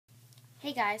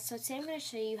Hey guys, so today I'm going to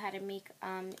show you how to make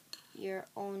your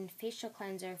own facial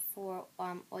cleanser for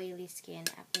oily skin,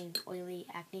 oily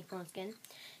acne prone skin.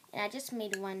 And I just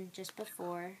made one just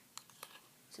before,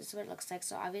 so this is what it looks like.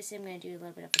 So obviously I'm going to do a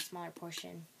little bit of a smaller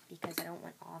portion because I don't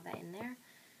want all of that in there.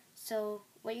 So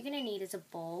what you're going to need is a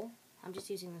bowl. I'm just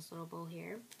using this little bowl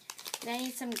here. Then I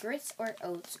need some grits or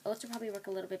oats. Oats will probably work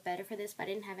a little bit better for this, but I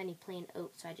didn't have any plain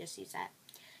oats, so I just used that.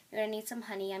 You're going to need some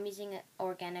honey. I'm using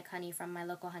organic honey from my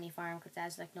local honey farm because it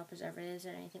has like no preservatives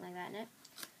or anything like that in it.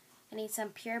 I need some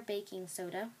pure baking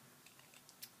soda.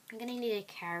 I'm going to need a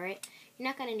carrot. You're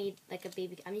not going to need like a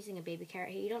baby, I'm using a baby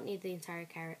carrot here. You don't need the entire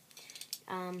carrot.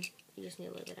 You just need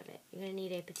a little bit of it. You're going to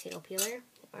need a potato peeler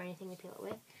or anything to peel it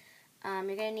with.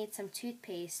 You're going to need some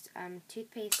toothpaste.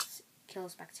 Toothpaste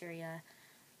kills bacteria,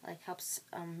 like helps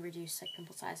reduce like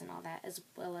pimple size and all that, as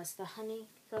well as the honey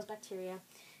kills bacteria.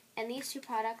 And these two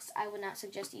products I would not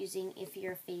suggest using if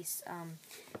your face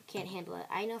can't handle it.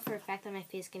 I know for a fact that my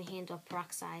face can handle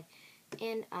peroxide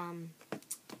and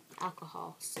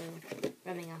alcohol, so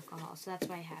rubbing alcohol. So that's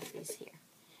why I have these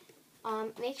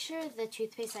here. Make sure the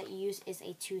toothpaste that you use is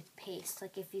a toothpaste.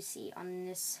 Like if you see on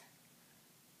this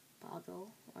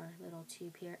bottle or little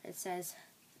tube here, it says,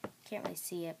 can't really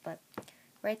see it, but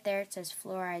right there it says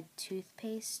fluoride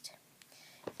toothpaste.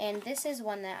 And this is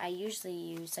one that I usually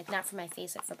use, like not for my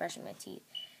face, like for brushing my teeth.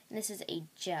 And this is a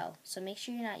gel. So make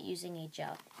sure you're not using a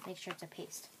gel. Make sure it's a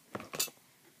paste.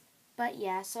 But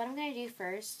yeah, so what I'm going to do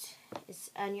first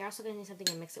is, and you're also going to need something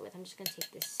to mix it with. I'm just going to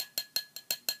take this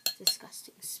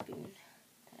disgusting spoon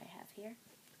that I have here.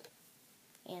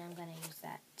 And I'm going to use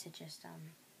that to just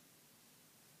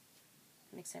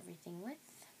mix everything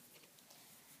with.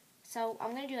 So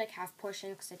I'm going to do like half portion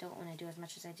because I don't want to do as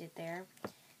much as I did there.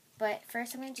 But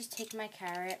first I'm going to just take my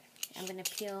carrot. I'm going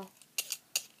to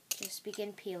just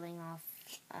begin peeling off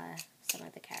some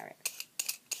of the carrot.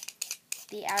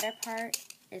 The outer part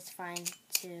is fine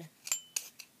to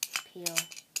peel.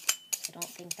 So don't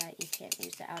think that you can't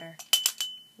use the outer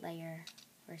layer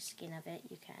or skin of it.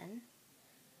 You can.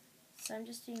 So I'm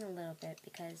just doing a little bit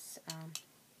because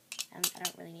I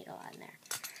don't really need a lot in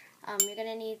there. You're going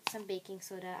to need some baking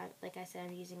soda. Like I said,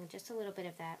 I'm using just a little bit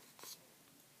of that.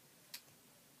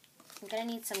 I'm going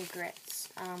to need some grits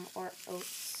or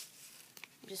oats.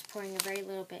 I'm just pouring a very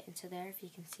little bit into there. If you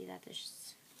can see that, there's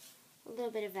just a little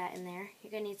bit of that in there.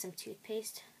 You're going to need some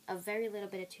toothpaste, a very little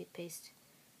bit of toothpaste.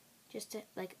 Just to,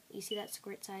 like, you see that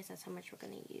squirt size? That's how much we're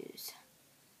going to use.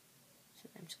 So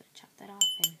I'm just going to chop that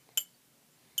off, and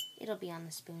it'll be on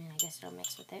the spoon, and I guess it'll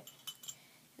mix with it.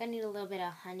 You're going to need a little bit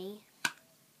of honey.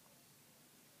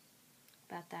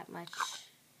 About that much.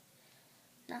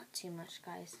 Not too much,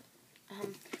 guys.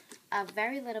 A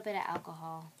very little bit of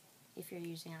alcohol, if you're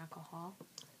using alcohol.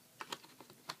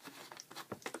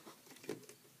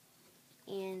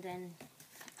 And then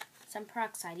some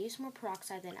peroxide. Use more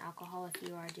peroxide than alcohol if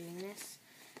you are doing this.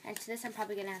 And to this I'm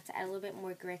probably going to have to add a little bit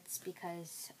more grits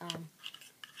because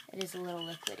it is a little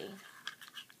liquidy.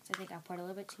 So I think I poured a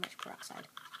little bit too much peroxide.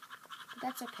 But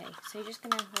that's okay. So you're just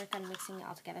going to work on mixing it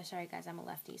all together. Sorry guys, I'm a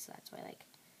lefty, so that's why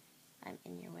I'm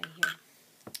in your way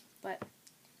here. But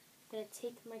I'm going to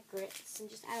take my grits and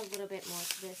just add a little bit more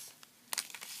to this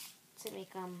to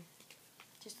make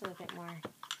just a little bit more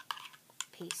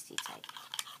pasty type.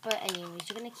 But anyways,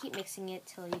 you're going to keep mixing it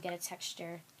till you get a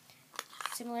texture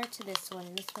similar to this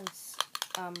one. This one's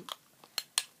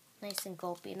nice and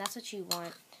gulpy, and that's what you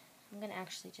want. I'm going to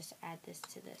actually just add this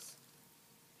to this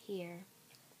here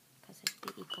because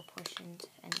it'd be equal portioned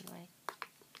anyway.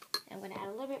 I'm going to add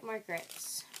a little bit more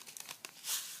grits.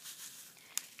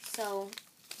 So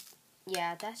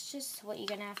yeah, that's just what you're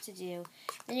going to have to do.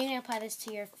 Then you're going to apply this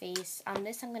to your face.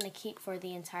 This I'm going to keep for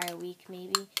the entire week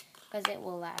maybe, because it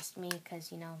will last me,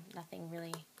 because, you know, nothing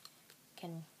really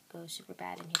can go super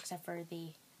bad in here except for the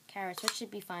carrots, which should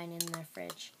be fine in the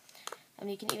fridge.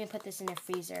 You can even put this in the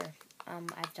freezer.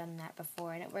 I've done that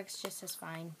before, and it works just as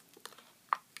fine.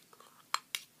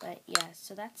 But yeah,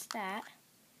 so that's that.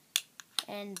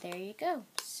 And there you go.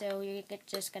 So you're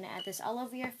just going to add this all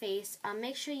over your face.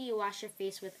 Make sure you wash your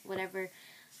face with whatever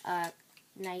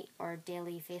night or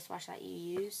daily face wash that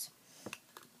you use.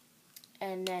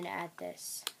 And then add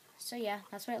this. So yeah,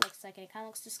 that's what it looks like. It kind of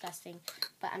looks disgusting.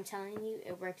 But I'm telling you,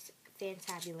 it works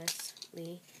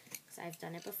fantabulously. Because I've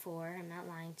done it before. I'm not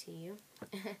lying to you.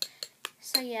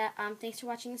 So yeah, thanks for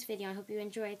watching this video. I hope you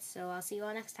enjoyed. So I'll see you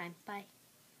all next time. Bye.